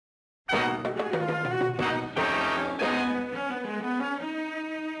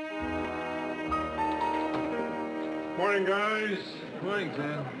Morning, guys. Morning,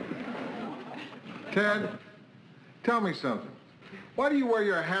 Ted. Ted, tell me something. Why do you wear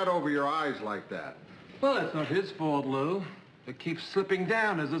your hat over your eyes like that? Well, that's not his fault, Lou. It keeps slipping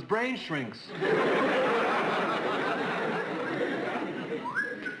down as his brain shrinks.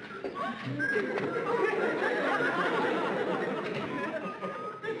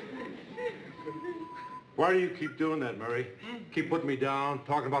 Why do you keep doing that, Murray? Keep putting me down,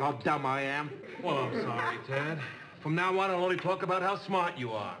 talking about how dumb I am? Well, I'm sorry, Ted. From now on, I'll only talk about how smart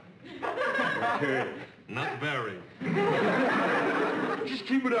you are. Okay. Not very. Just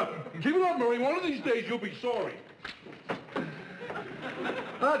keep it up. Keep it up, Murray. One of these days, you'll be sorry.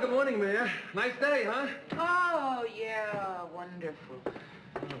 Oh, good morning, Mayor. Nice day, huh? Oh, yeah, wonderful.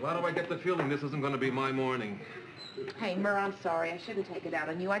 Why do I get the feeling this isn't going to be my morning? Hey, Mur, I'm sorry. I shouldn't take it out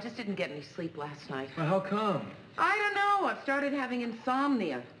on you. I just didn't get any sleep last night. Well, how come? I don't know. I've started having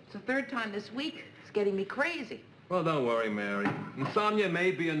insomnia. It's the third time this week. It's getting me crazy. Well, don't worry, Mary. Insomnia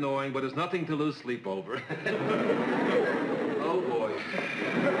may be annoying, but it's nothing to lose sleep over. Oh, boy.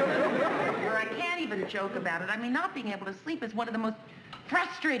 Mur, I can't even joke about it. I mean, not being able to sleep is one of the most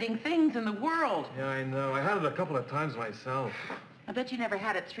frustrating things in the world. Yeah, I know. I had it a couple of times myself. I bet you never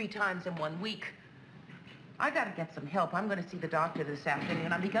had it 3 times in 1 week. I gotta get some help. I'm gonna see the doctor this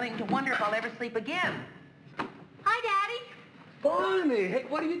afternoon. I'm beginning to wonder if I'll ever sleep again. Hi, Daddy. Barney, hey,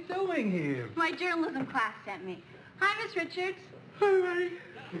 what are you doing here? My journalism class sent me. Hi, Miss Richards.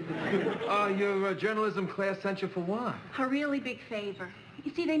 Hi, your journalism class sent you for what? A really big favor.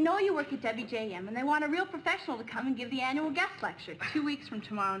 You see, they know you work at WJM, and they want a real professional to come and give the annual guest lecture 2 weeks from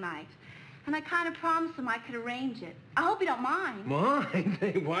tomorrow night. And I kind of promised them I could arrange it. I hope you don't mind. Mind?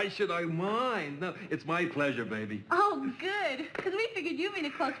 Hey, why should I mind? No, it's my pleasure, baby. Oh, good. Because we figured you being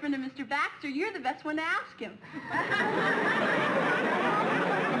a close friend of Mr. Baxter, you're the best one to ask him.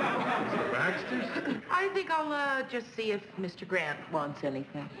 Mr. Baxter? I think I'll just see if Mr. Grant wants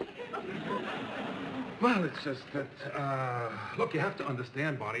anything. Well, it's just that, look, you have to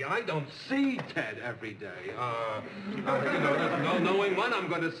understand, Bonnie, I don't see Ted every day. You know, there's no knowing when I'm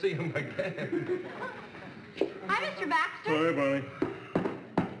going to see him again. Hi, Mr. Baxter. Hi, Bonnie.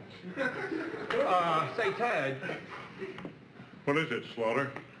 Say, Ted. What is it,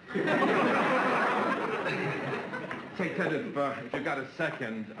 Slaughter? Say, Ted, if you've got a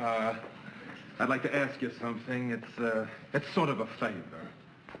second, I'd like to ask you something. It's sort of a favor.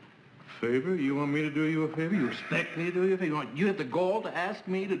 Favor? You want me to do you a favor? You expect me to do you a favor? You have the gall to ask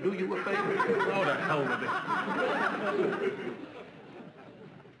me to do you a favor? Oh, the hell with it.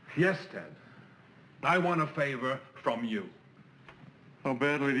 Yes, Ted. I want a favor from you. How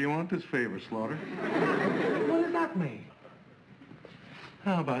badly do you want this favor, Slaughter? What does that mean?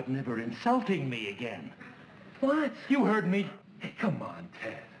 How about never insulting me again? What? You heard me. Hey, come on,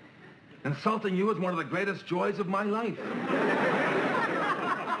 Ted. Insulting you is one of the greatest joys of my life.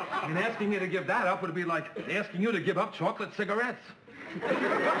 And asking me to give that up would be like asking you to give up chocolate cigarettes.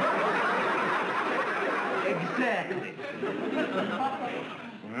 Exactly.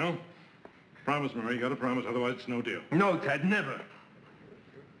 Well, promise, Murray. You got to promise, otherwise it's no deal. No, Ted, never.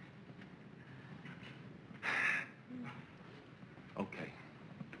 Okay.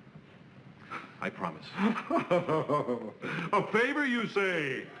 I promise. A favor, you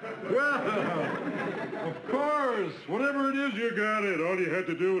say? Well, of course. Whatever it is, you got it. All you had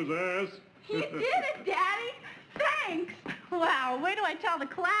to do was ask. You did it, Daddy. Thanks. Wow, wait till I tell the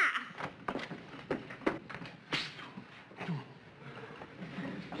class.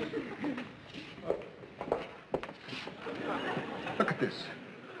 Look at this.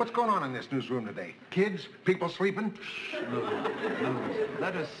 What's going on in this newsroom today? Kids? People sleeping? Lou,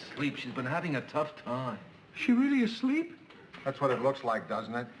 let her sleep. She's been having a tough time. She really asleep? That's what it looks like,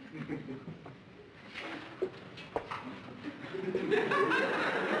 doesn't it?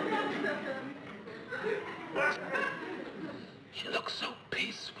 She looks so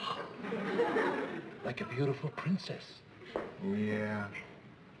peaceful. Like a beautiful princess. Yeah.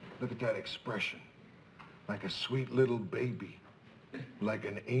 Look at that expression. Like a sweet little baby. Like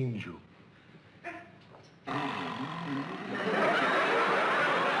an angel.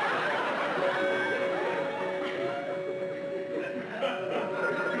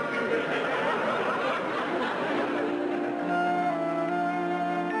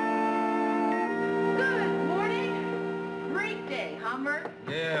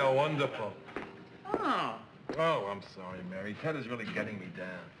 Yeah, wonderful. Oh. Oh, I'm sorry, Mary. Ted is really getting me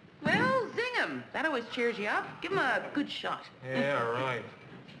down. Well, zing him. That always cheers you up. Give him a good shot. Yeah, right.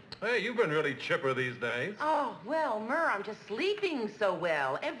 Hey, you've been really chipper these days. Oh, well, Mur, I'm just sleeping so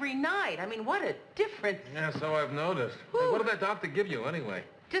well every night. I mean, what a difference. Yeah, so I've noticed. Hey, what did that doctor give you, anyway?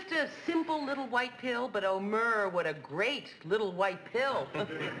 Just a simple little white pill, but oh, Murr, what a great little white pill.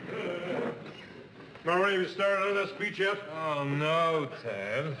 Murray, have you started on that speech yet? Oh, no,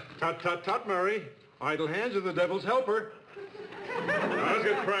 Ted. Tut, tut, tut, Murray. Idle hands are the devil's helper. Now, let's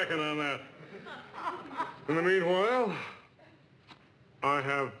get cracking on that. In the meanwhile, I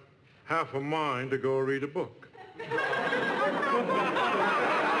have half a mind to go read a book. Did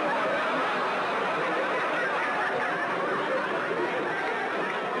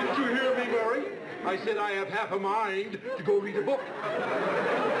you hear me, Murray? I said I have half a mind to go read a book.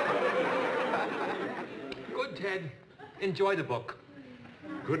 Good, Ted. Enjoy the book.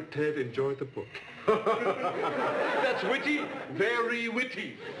 Good, Ted, enjoy the book. That's witty, very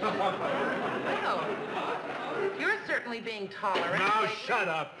witty. Well, you're certainly being tolerant. Now, shut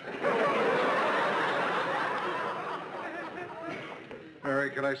up. Mary,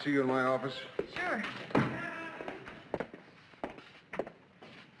 can I see you in my office? Sure.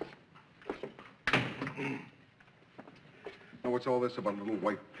 Now, what's all this about a little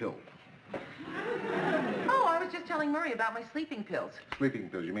white pill? Oh, I was just telling Murray about my sleeping pills. Sleeping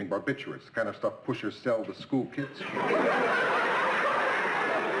pills, you mean barbiturates, the kind of stuff pushers sell to school kids?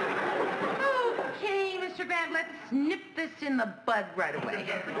 Okay, Mr. Grant, let's nip this in the bud right away.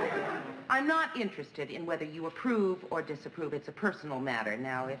 I'm not interested in whether you approve or disapprove. It's a personal matter.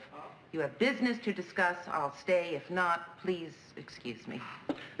 Now, if you have business to discuss, I'll stay. If not, please excuse me.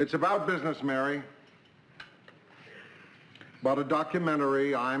 It's about business, Mary. About a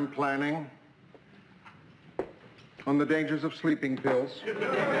documentary I'm planning on the dangers of sleeping pills.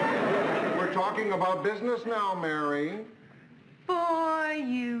 We're talking about business now, Mary. Boy,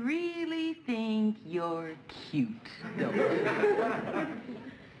 you really think you're cute, don't you?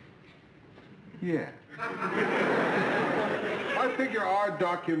 Yeah. I figure our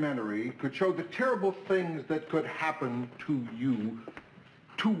documentary could show the terrible things that could happen to you,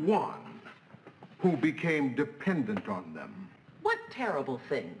 to one who became dependent on them. What terrible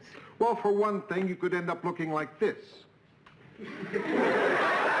things? Well, for one thing, you could end up looking like this. I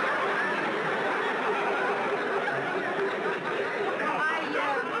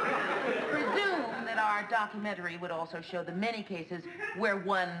presume that our documentary would also show the many cases where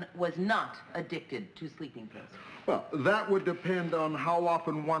one was not addicted to sleeping pills. Well, that would depend on how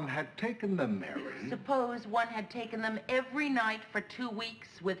often one had taken them, Mary. Suppose one had taken them every night for 2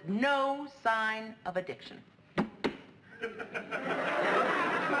 weeks with no sign of addiction.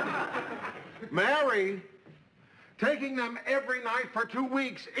 Mary, taking them every night for 2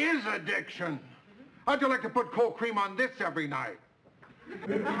 weeks is addiction. How'd you like to put cold cream on this every night? I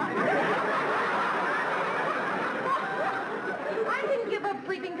can give up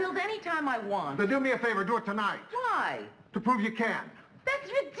sleeping pills anytime I want. Then do me a favor, do it tonight. Why? To prove you can.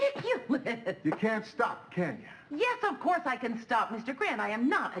 That's ridiculous. You can't stop, can you? Yes, of course I can stop, Mr. Grant. I am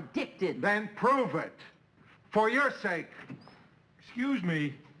not addicted. Then prove it. For your sake. Excuse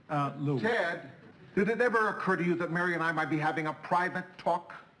me, Lou. Ted, did it ever occur to you that Mary and I might be having a private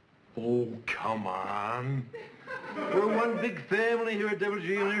talk? Oh, come on. We're one big family here at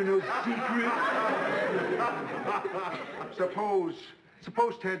WG and there's no secret.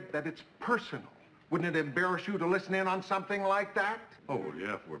 Suppose, Ted, that it's personal. Wouldn't it embarrass you to listen in on something like that? Oh,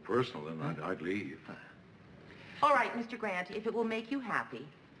 yeah, if we're personal, then I'd leave. All right, Mr. Grant, if it will make you happy,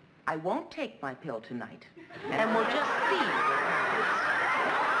 I won't take my pill tonight, and we'll just see what happens.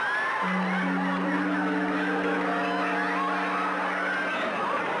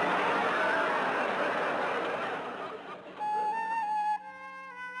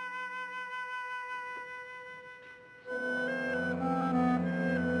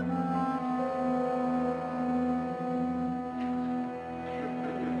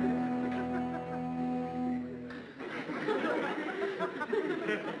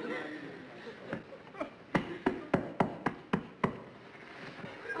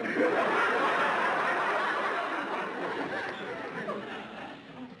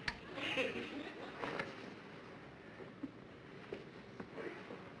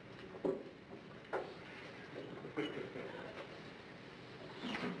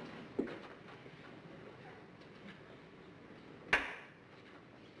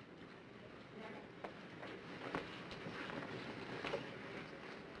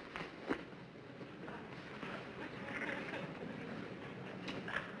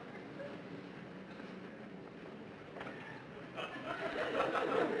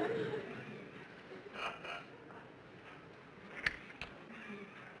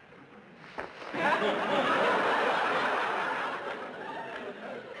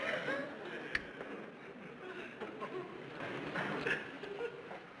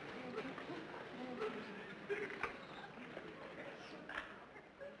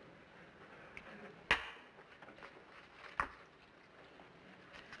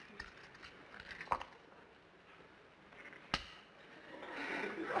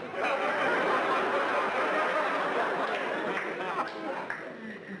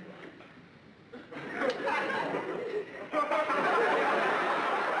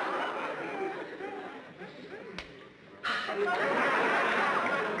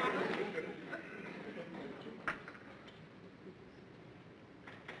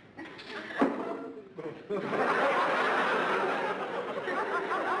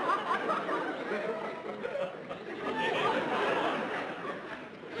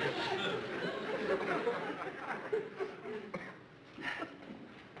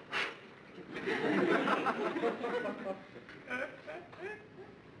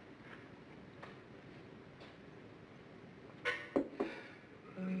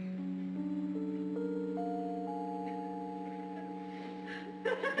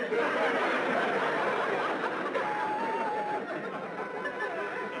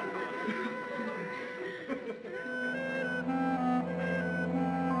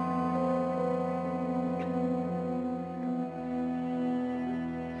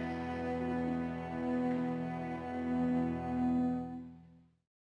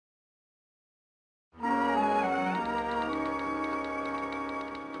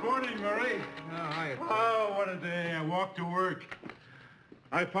 Murray. Hi. Oh, what a day. I walked to work.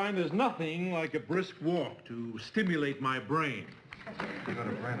 I find there's nothing like a brisk walk to stimulate my brain. You got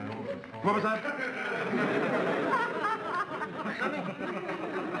a brand new What was that?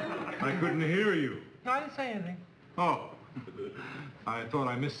 I couldn't hear you. No, I didn't say anything. Oh, I thought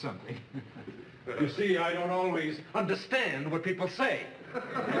I missed something. You see, I don't always understand what people say.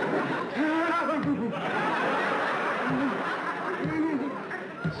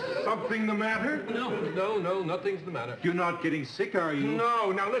 Something the matter? No, nothing's the matter. You're not getting sick, are you?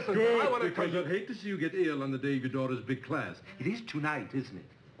 No, now listen, Good, I want to because I'd hate to see you get ill on the day of your daughter's big class. It is tonight, isn't it?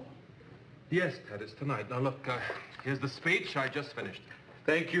 Yes, Ted, it's tonight. Now look, here's the speech. I just finished.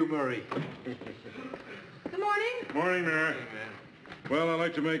 Thank you, Murray. Good morning. Morning, Mary. Well, I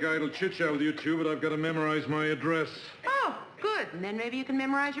like to make idle chit-chat with you two, but I've got to memorize my address. Oh, good. And then maybe you can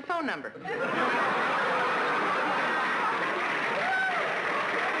memorize your phone number.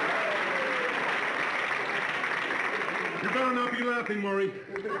 You better not be laughing, Murray.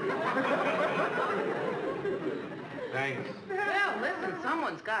 Thanks. Well, listen,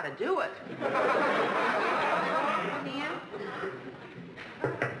 someone's got to do it. Dan?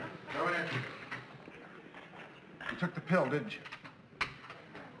 Go in. You took the pill, didn't you?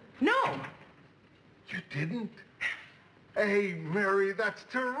 No. You didn't? Hey, Mary, that's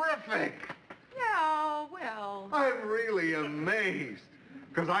terrific. Yeah, well... I'm really amazed.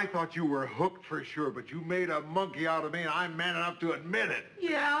 Because I thought you were hooked for sure, but you made a monkey out of me, and I'm man enough to admit it.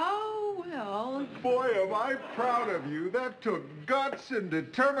 Yeah, well... Boy, am I proud of you. That took guts and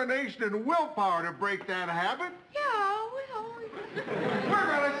determination and willpower to break that habit. Yeah, well... We're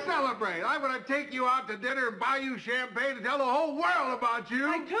going to celebrate. I'm going to take you out to dinner and buy you champagne and tell the whole world about you.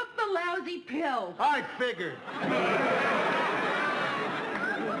 I took the lousy pill. I figured.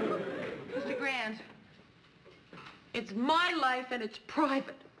 Mr. Grant, it's my life and it's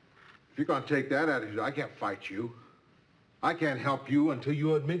private. If you're going to take that attitude, I can't fight you. I can't help you until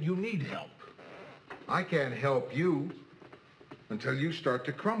you admit you need help. I can't help you until you start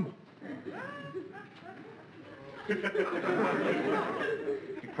to crumble. You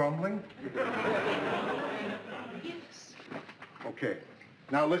crumbling? Yes. Okay.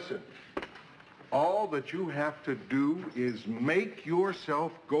 Now listen. All that you have to do is make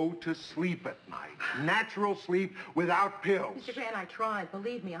yourself go to sleep at night. Natural sleep without pills. Mr. Grant, I tried.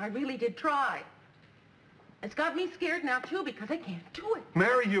 Believe me, I really did try. It's got me scared now, too, because I can't do it.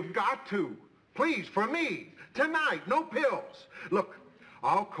 Mary, you've got to. Please, for me. Tonight, no pills. Look,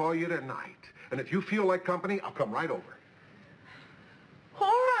 I'll call you tonight. And if you feel like company, I'll come right over.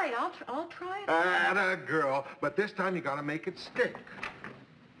 All right, I'll try it. Atta girl. But this time you gotta make it stick.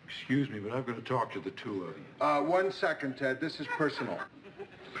 Excuse me, but I've got to talk to the two of you. 1 second, Ted. This is personal.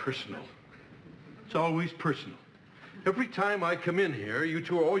 Personal. It's always personal. Every time I come in here, you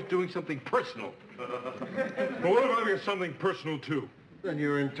two are always doing something personal. Well, what if I get something personal, too? Then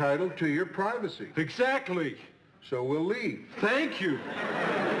you're entitled to your privacy. Exactly. So we'll leave. Thank you.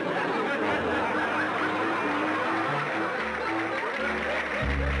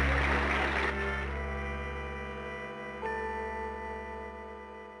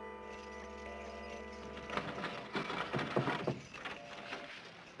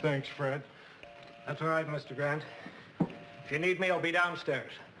 Thanks, Fred. That's all right, Mr. Grant. If you need me, I'll be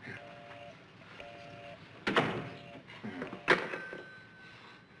downstairs.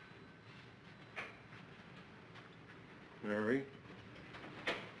 Mary?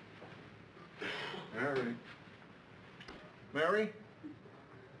 Mary? Mary?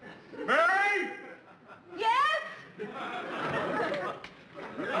 Mary! Yes?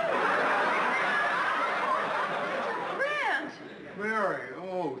 Grant! Mary,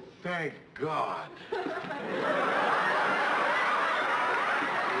 oh, thank God.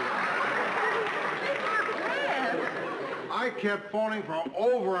 I kept phoning for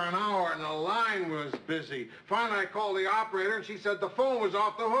over an hour and the line was busy. Finally, I called the operator and she said the phone was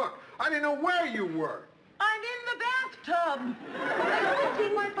off the hook. I didn't know where you were. I'm in the bathtub. I only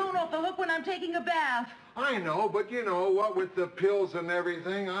take my phone off the hook when I'm taking a bath. I know, but you know, what with the pills and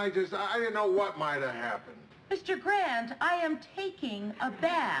everything, I didn't know what might have happened. Mr. Grant, I am taking a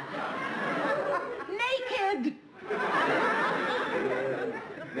bath. Naked.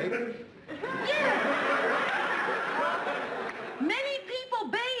 Naked? Yes. Many people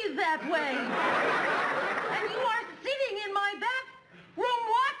bathe that way. And you are sitting in my bathroom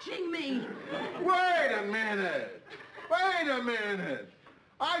watching me. Wait a minute. Wait a minute.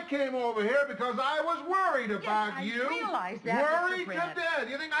 I came over here because I was worried about you. I realize that, Worried Mr. to Grant. death.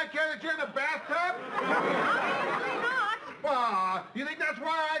 You think I care that you're in the bathtub? Obviously not. You think that's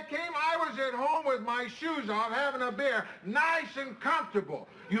why I came? I was at home with my shoes off, having a beer, nice and comfortable.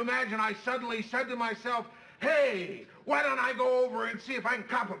 You imagine I suddenly said to myself, hey, why don't I go over and see if I can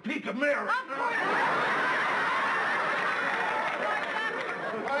cop a peek of Mary?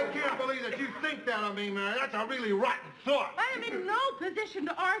 I can't believe that you think that of me, Mary. That's a really rotten thought. I am in no position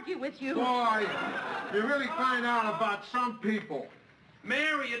to argue with you. Boy, you really find out about some people.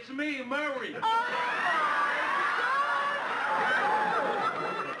 Mary, it's me, Murray.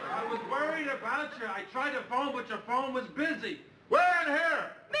 I was worried about you. I tried to phone, but your phone was busy. Where in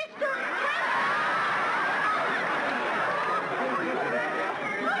here? Mr.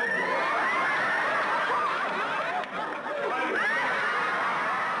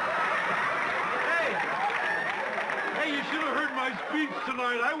 Hey, you should have heard my speech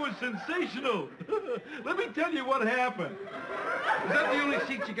tonight. I was sensational. Let me tell you what happened. Is that the only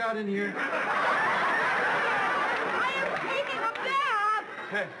seat you got in here? I am taking a bath.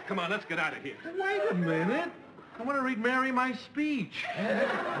 Hey, come on, let's get out of here. Wait a minute. I want to read Mary my speech.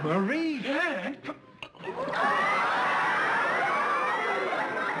 Marie?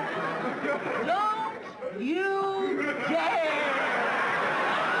 Don't you dare.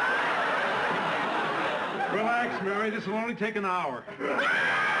 Relax, Mary. This will only take an hour.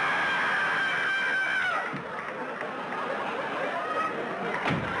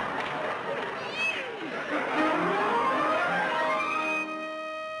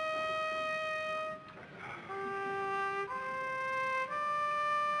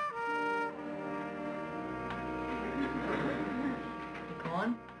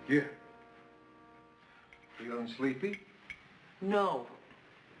 Gone? Yeah. Feeling sleepy? No.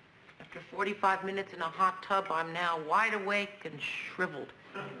 After 45 minutes in a hot tub, I'm now wide awake and shriveled.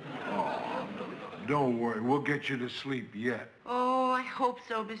 Oh, don't worry. We'll get you to sleep yet. Oh, I hope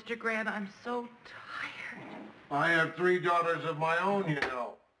so, Mr. Grant. I'm so tired. I have 3 daughters of my own, you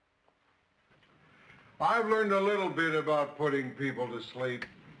know. I've learned a little bit about putting people to sleep.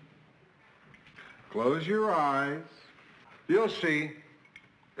 Close your eyes. You'll see.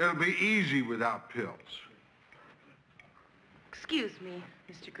 It'll be easy without pills. Excuse me,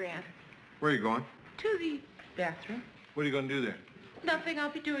 Mr. Grant. Where are you going? To the bathroom. What are you going to do there? Nothing.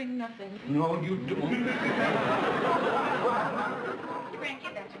 I'll be doing nothing. No, you don't. Mr. Grant,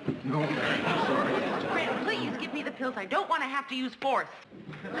 give that to me. No, I'm sorry. Mr. Grant, please give me the pills. I don't want to have to use force.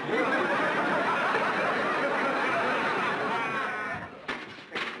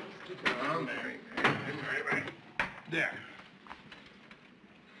 Oh, Mary. There.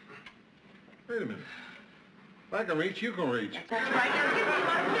 Wait a minute. If I can reach, you can reach. That's right. Now give me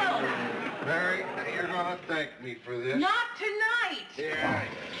my pills. Mary, you're going to thank me for this. Not tonight. Yeah,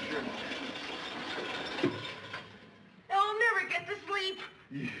 sure. I'll never get to sleep.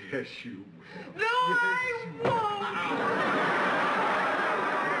 Yes, you will. No, I won't.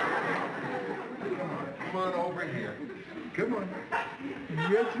 Come on over here. Come on.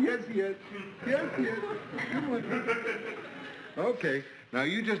 Yes, yes, yes. Yes, yes. Come on. Okay. Now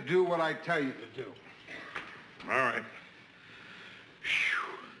you just do what I tell you to do. All right.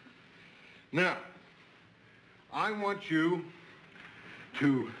 Phew. Now, I want you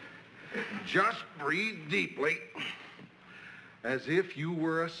to just breathe deeply as if you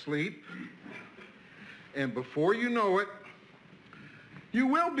were asleep. And before you know it, you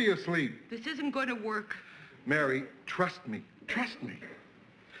will be asleep. This isn't going to work. Mary, trust me. Trust me.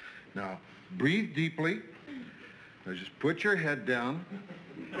 Now, breathe deeply. Now, just put your head down.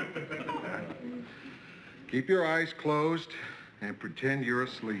 Keep your eyes closed and pretend you're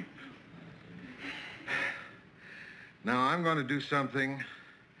asleep. Now, I'm going to do something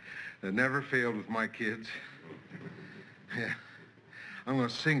that never failed with my kids. Yeah. I'm going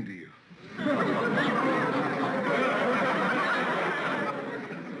to sing to you.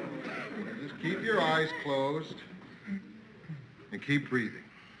 Just keep your eyes closed and keep breathing.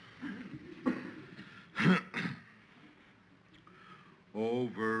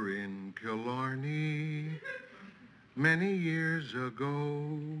 Many years ago,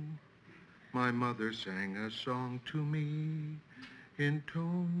 my mother sang a song to me in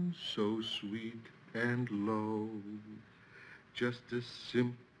tones so sweet and low. Just a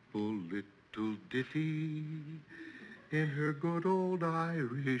simple little ditty in her good old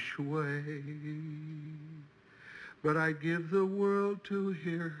Irish way. But I'd give the world to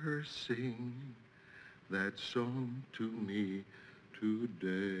hear her sing that song to me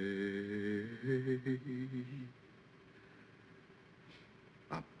today.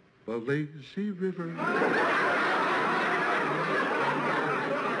 Up a lazy river.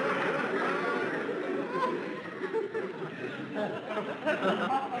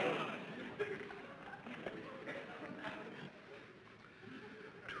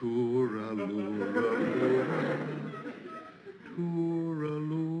 Toora-lura-lura,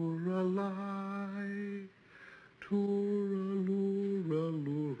 toora-lura-lie,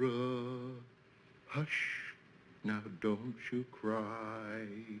 toora-lura-lura. Hush, now don't you cry.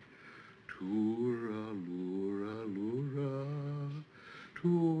 Toora-lura-lura,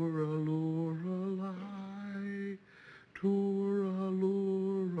 toora-lura-lie,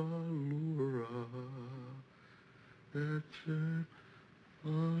 toora-lura-lura. That's an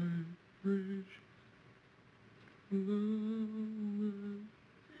Irish love.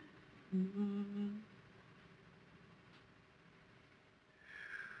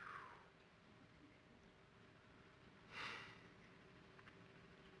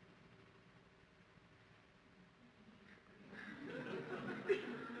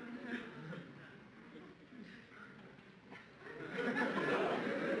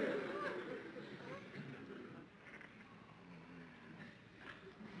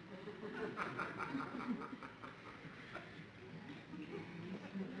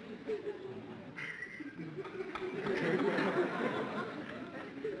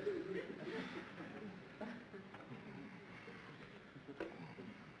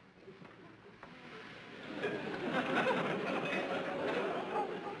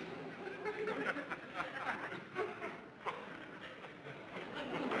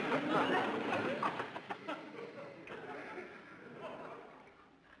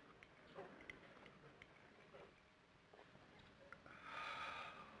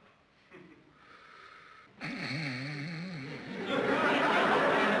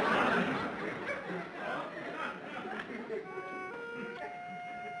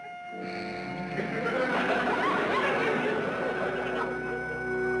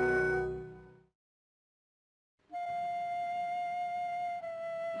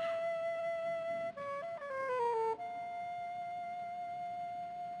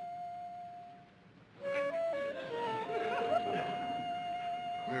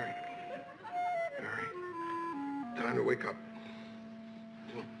 Time to wake up.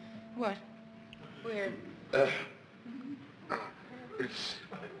 What? Where? It's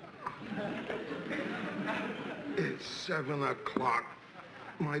 7 o'clock.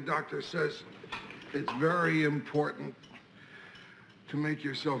 My doctor says it's very important to make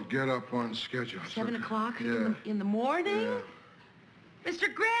yourself get up on schedule. 7 o'clock Yeah. in the morning? Yeah.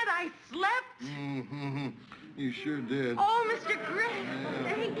 Mr. Grant, I slept. Mm-hmm. You sure did. Oh, Mr. Grant, Yeah.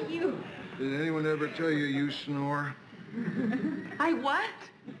 thank you. Did anyone ever tell you you snore? I what?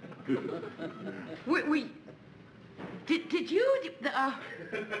 Did you,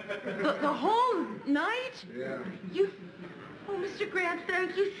 the whole night? Yeah. You, oh, Mr. Grant,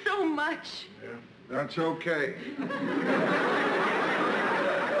 thank you so much. Yeah. That's okay.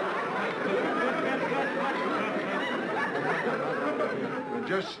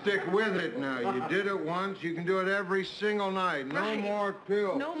 Just stick with it now. You did it once, you can do it every single night. No Right. more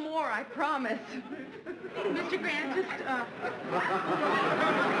pills. No more, I promise. Mr. Grant, just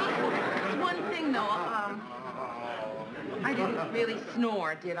one thing, though. I didn't really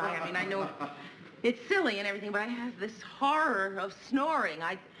snore, did I? I mean, I know it's silly and everything, but I have this horror of snoring.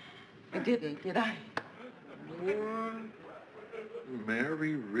 I didn't, did I? What?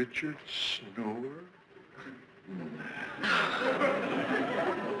 Mary Richard Snore?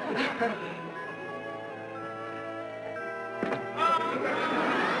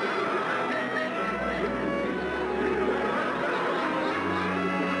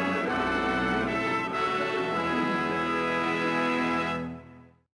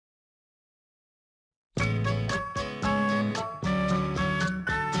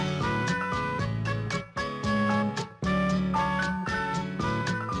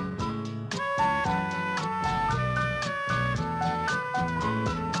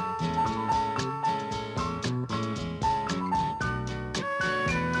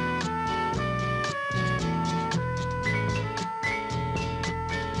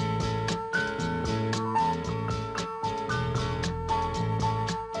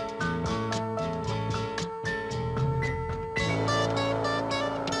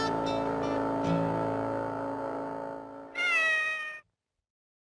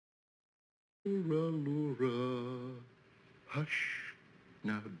 Toora-loora, hush,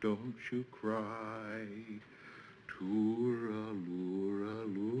 now don't you cry.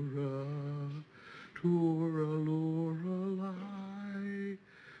 Toora-loora-loora, toora-loora-lie,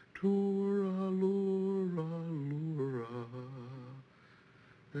 toora-loora-loora.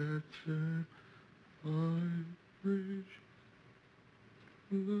 That's an Irish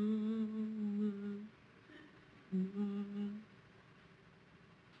love.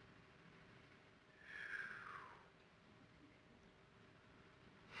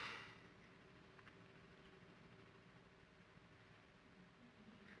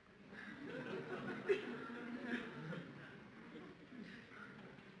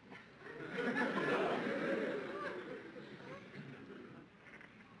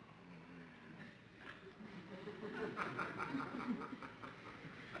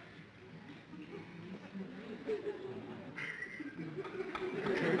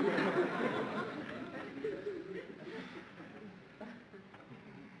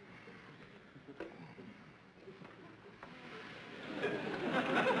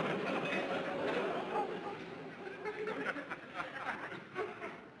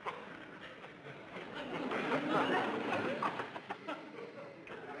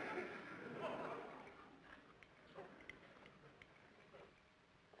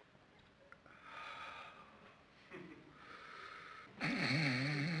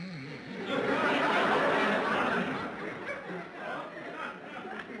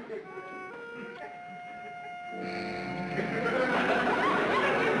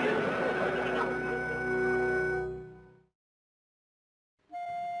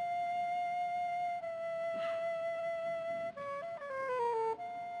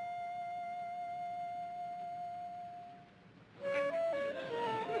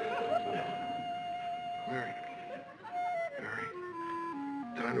 Mary,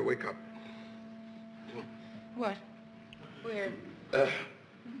 time to wake up. What? Where?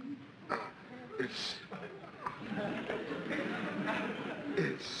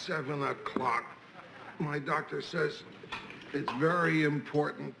 It's 7 o'clock. My doctor says it's very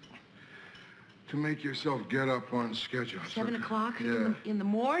important to make yourself get up on schedule. 7 o'clock Yeah. in the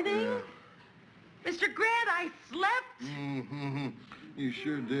morning? Yeah. Mr. Grant, I slept. Mm-hmm. You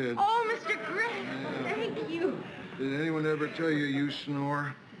sure did. Oh, Mr. Grant, thank you. Did anyone ever tell you you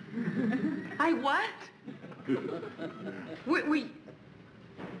snore? I what?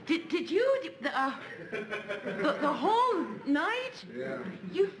 Did you, the whole night? Yeah.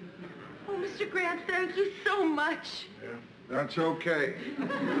 You, oh, Mr. Grant, thank you so much. Yeah. That's okay.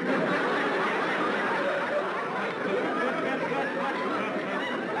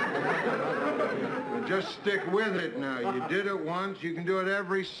 Just stick with it now. You did it once. You can do it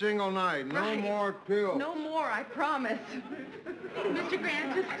every single night. No Right. more pills. No more, I promise. Mr.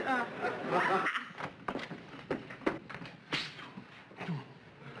 Grant, just,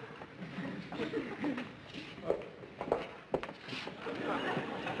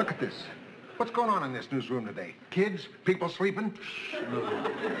 Look at this. What's going on in this newsroom today? Kids? People sleeping?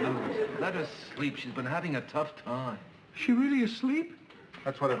 Let her sleep. She's been having a tough time. She really asleep?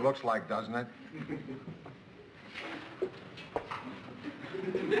 That's what it looks like, doesn't it?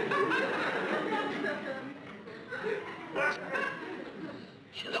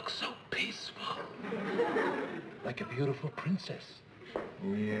 She looks so peaceful. Like a beautiful princess.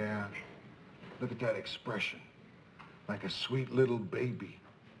 Yeah. Look at that expression. Like a sweet little baby.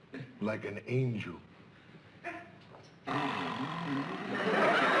 Like an angel.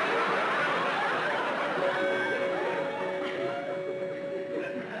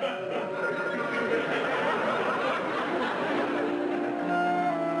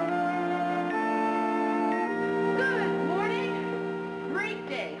 good morning. Great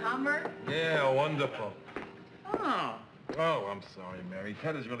day, Hummer. Yeah, wonderful. Oh, Oh, I'm sorry, Mary.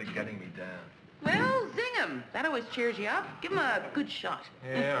 Ted is really getting me down. well, zing him. That always cheers you up. Give him a good shot.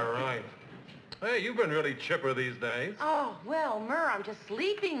 Yeah, right. Hey, you've been really chipper these days. Oh, well, Murr, I'm just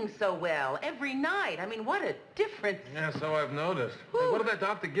sleeping so well every night. I mean, what a difference. Yeah, so I've noticed. Hey, Whew. what did that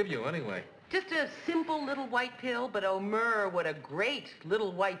doctor give you, anyway? Just a simple little white pill, but oh, Murr, what a great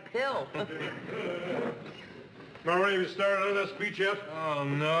little white pill. Not ready to start on that speech yet? Oh,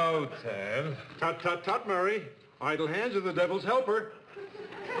 no, Ted. Tut, tut, tut, Murray. Idle hands are the devil's helper.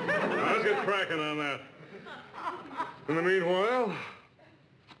 Now, let's get cracking on that. In the meanwhile,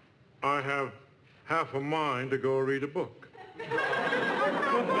 I have half a mind to go read a book.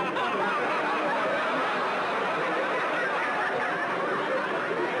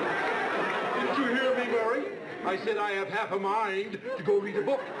 Didn't you hear me, Murray? I said I have half a mind to go read a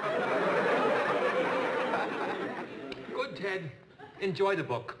book. Good, Ted. Enjoy the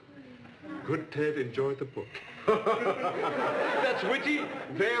book. Good Ted enjoyed the book. That's witty,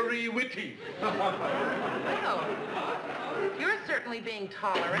 very witty. Well, you're certainly being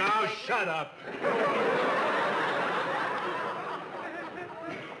tolerant. Now shut up.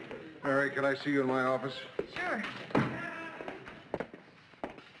 Mary, can I see you in my office? Sure.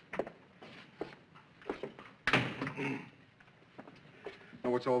 Now,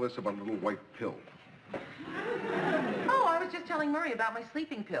 what's all this about a little white pill? Oh, I was just telling Murray about my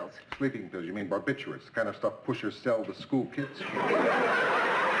sleeping pills. Sleeping pills, you mean barbiturates, the kind of stuff pushers sell to school kids?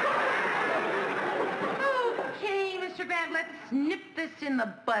 Okay, Mr. Grant, let's nip this in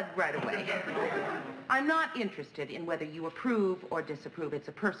the bud right away. I'm not interested in whether you approve or disapprove. It's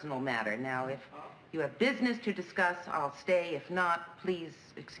a personal matter. Now, if you have business to discuss, I'll stay. If not, please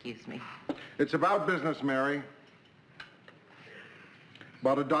excuse me. It's about business, Mary.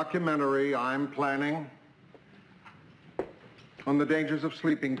 About a documentary I'm planning on the dangers of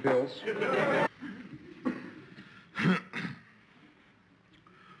sleeping pills.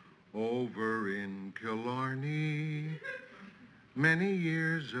 Over in Killarney, many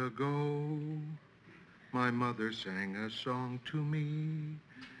years ago, my mother sang a song to me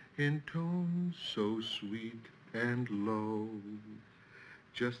in tones so sweet and low.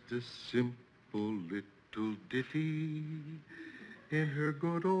 Just a simple little ditty in her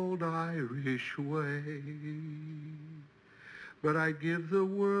good old Irish way. But I'd give the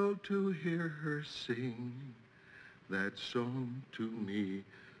world to hear her sing that song to me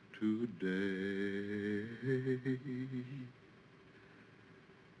today.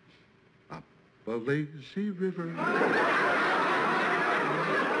 Up a lazy river.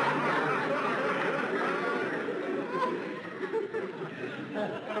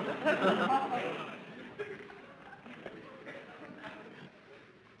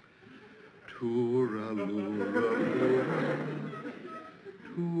 Toora-lura-lura,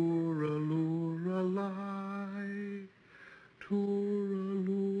 toora-lura-lie,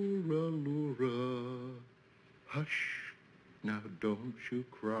 toora-lura-lura. Hush, now don't you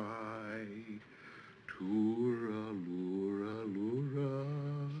cry. Toora-lura-lura,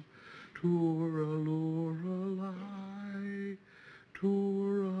 toora-lura-lie,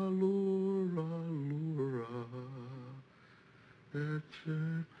 toora-lura-lura. That's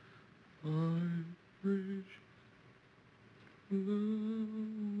it. Irish love.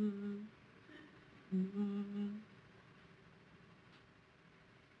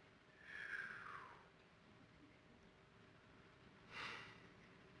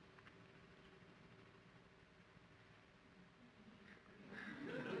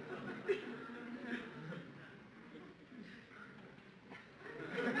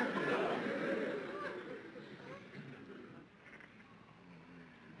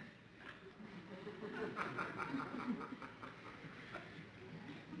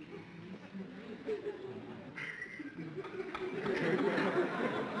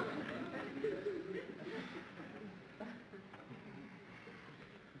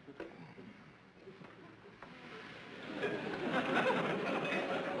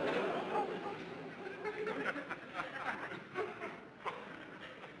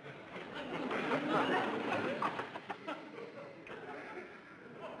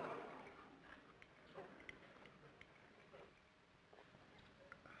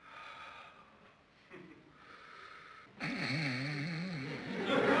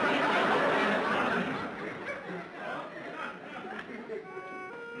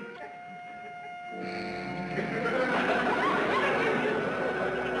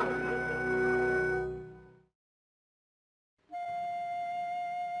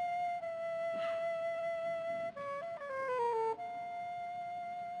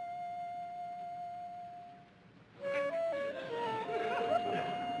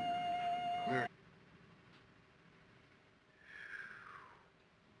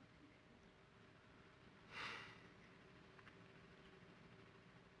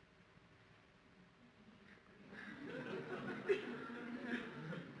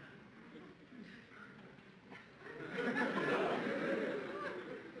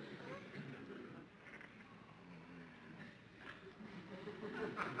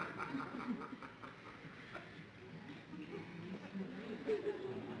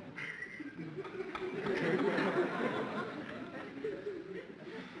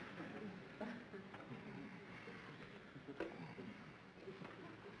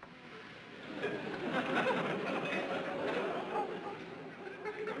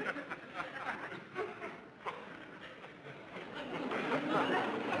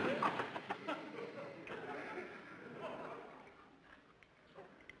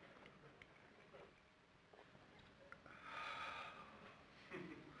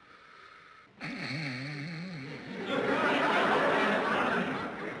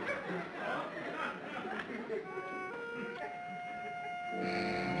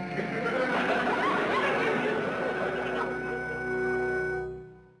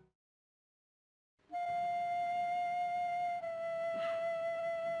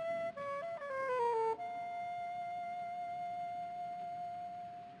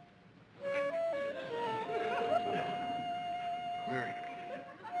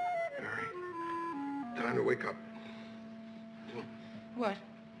 wake up. What?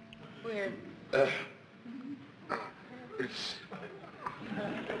 Where? It's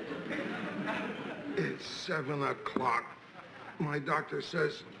 7 o'clock. My doctor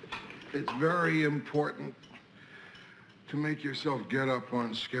says it's very important to make yourself get up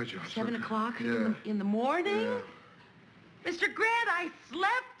on schedule. 7 o'clock Yeah. in the morning? Yeah. Mr. Grant, I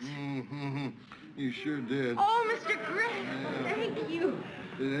slept. Mm-hmm. You sure did. Oh, Mr. Grant, thank you.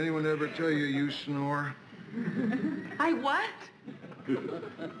 Did anyone ever tell you you snore? I what?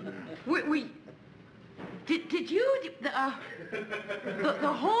 Did you, the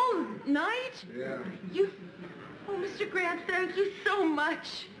whole night? Yeah. You, oh, Mr. Grant, thank you so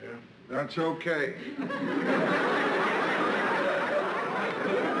much. Yeah. That's okay.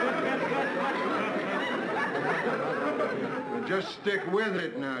 Just stick with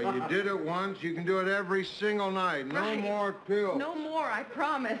it now. You did it once, you can do it every single night. No Right. more pills. No more, I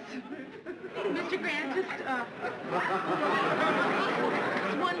promise. Mr. Grant, just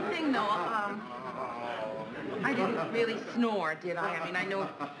one thing, though. I didn't really snore, did I? I mean, I know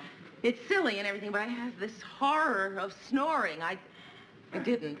it's silly and everything, but I have this horror of snoring. I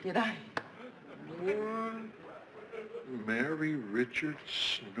didn't, did I? What? Mary Richard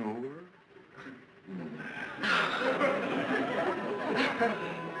snore?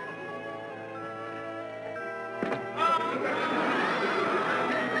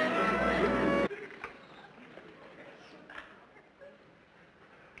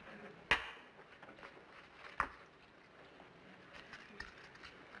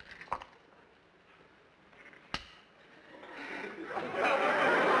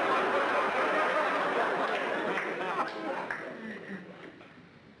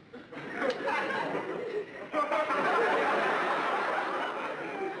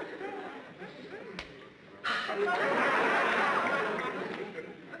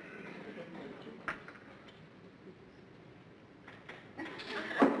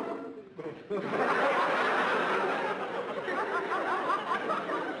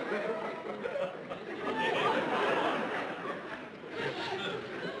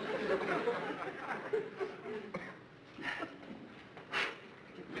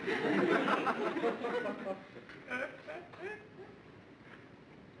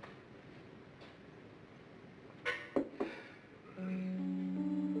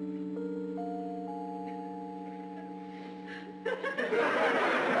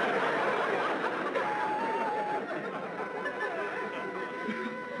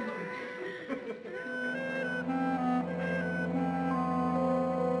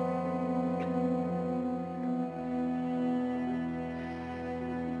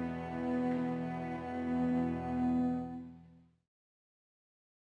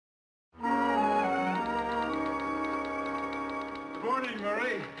 Morning,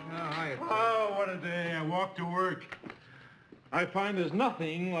 Murray. Hi. Oh, what a day. I walked to work. I find there's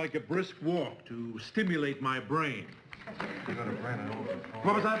nothing like a brisk walk to stimulate my brain. You got a brand new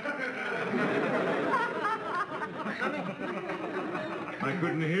What was that? I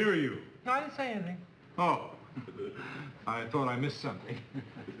couldn't hear you. No, I didn't say anything. Oh, I thought I missed something.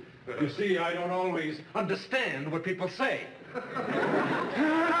 You see, I don't always understand what people say.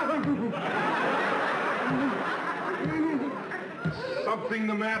 Something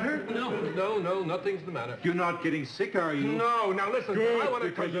the matter? No, nothing's the matter. You're not getting sick, are you? No, now listen, Good, I want to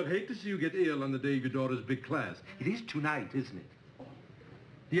because I'd hate to see you get ill on the day of your daughter's big class. It is tonight, isn't it?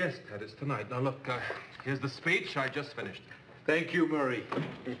 Yes, Ted, it's tonight. Now look, here's the speech I just finished. Thank you, Murray.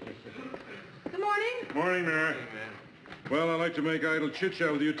 Good morning. Morning, Mary. Well, I like to make idle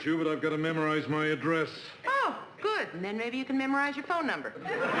chit-chat with you two, but I've got to memorize my address. Oh, good. And then maybe you can memorize your phone number.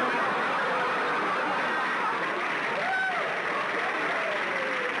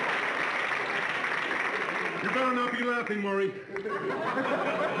 You better not be laughing, Murray.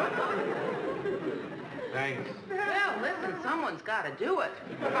 Thanks. Well, listen, someone's got to do it.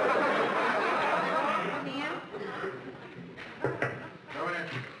 Ian? Go in.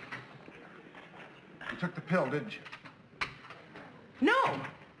 You took the pill, didn't you? No.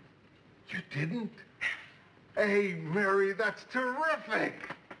 You didn't? Hey, Mary, that's terrific.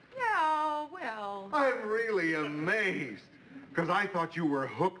 Yeah, well. I'm really amazed. Because I thought you were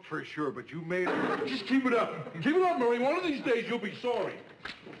hooked for sure, but you made it. Just keep it up. Keep it up, Murray. One of these days you'll be sorry.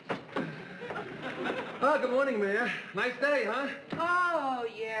 Oh, good morning, Mayor. Nice day, huh? Oh,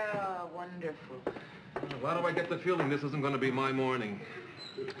 yeah, wonderful. Why do I get the feeling this isn't going to be my morning?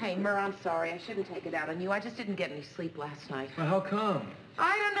 Hey, Mur, I'm sorry. I shouldn't take it out on you. I just didn't get any sleep last night. Well, how come?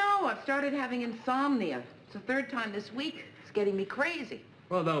 I don't know. I've started having insomnia. It's the third time this week. It's getting me crazy.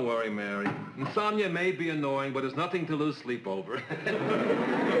 Well, don't worry, Mary. Insomnia may be annoying, but it's nothing to lose sleep over.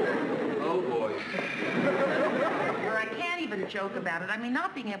 Oh, boy. Or I can't even joke about it. I mean,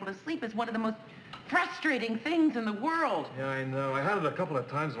 not being able to sleep is one of the most frustrating things in the world. Yeah, I know. I had it a couple of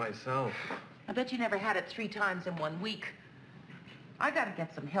times myself. I bet you never had it 3 times in 1 week. I gotta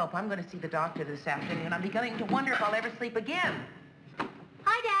get some help. I'm gonna see the doctor this afternoon. I'm beginning to wonder if I'll ever sleep again.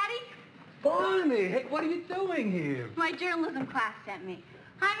 Hi, Daddy. Bonnie, hey, what are you doing here? My journalism class sent me.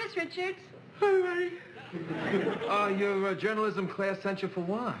 Hi, Miss Richards. Hi, your journalism class sent you for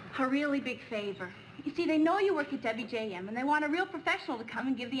what? A really big favor. You see, they know you work at WJM, and they want a real professional to come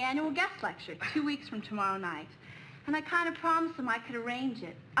and give the annual guest lecture 2 weeks from tomorrow night. And I kind of promised them I could arrange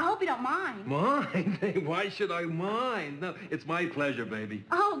it. I hope you don't mind. Mind? Hey, why should I mind? No, it's my pleasure, baby.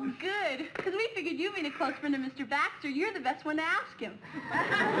 Oh, good. Because we figured you being a close friend of Mr. Baxter, you're the best one to ask him.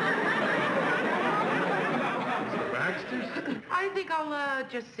 Mr. Baxter? I think I'll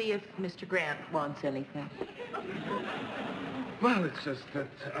just see if Mr. Grant wants anything. Well, it's just that,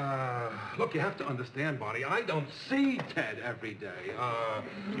 look, you have to understand, Bonnie, I don't see Ted every day.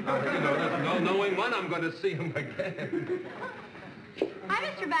 You know, there's no knowing when I'm going to see him again. Hi,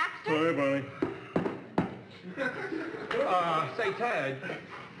 Mr. Baxter. Hi, Bonnie. Say, Ted.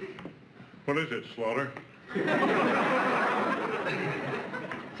 What is it, Slaughter?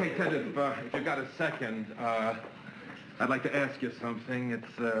 Say, Ted, if you got a second, I'd like to ask you something.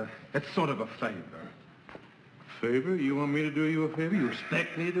 It's sort of a favor. Favor? You want me to do you a favor? You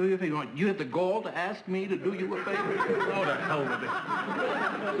Expect me to do you a favor? You have the gall to ask me to do you a favor? Oh, the hell with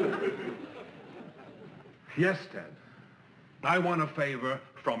it. Yes, Ted. I want a favor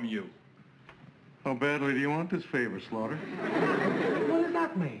from you. How badly do you want this favor, Slaughter? What does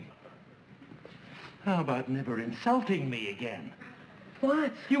that mean? How about never insulting me again?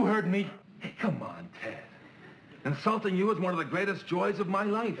 What? You heard me. Hey, come on, Ted. Insulting you is one of the greatest joys of my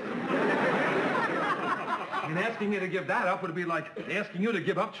life. And asking me to give that up would be like asking you to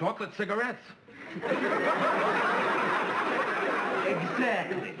give up chocolate cigarettes.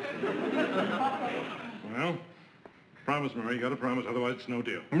 Exactly. Well, promise, Mary. You gotta promise, otherwise it's no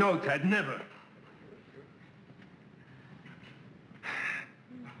deal. No, Ted, never.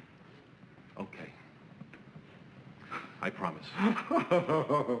 Okay. I promise.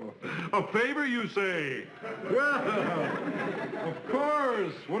 A favor, you say? Well, of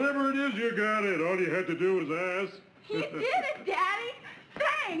course. Whatever it is, you got it. All you had to do was ask. You did it, Daddy.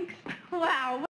 Thanks. Wow.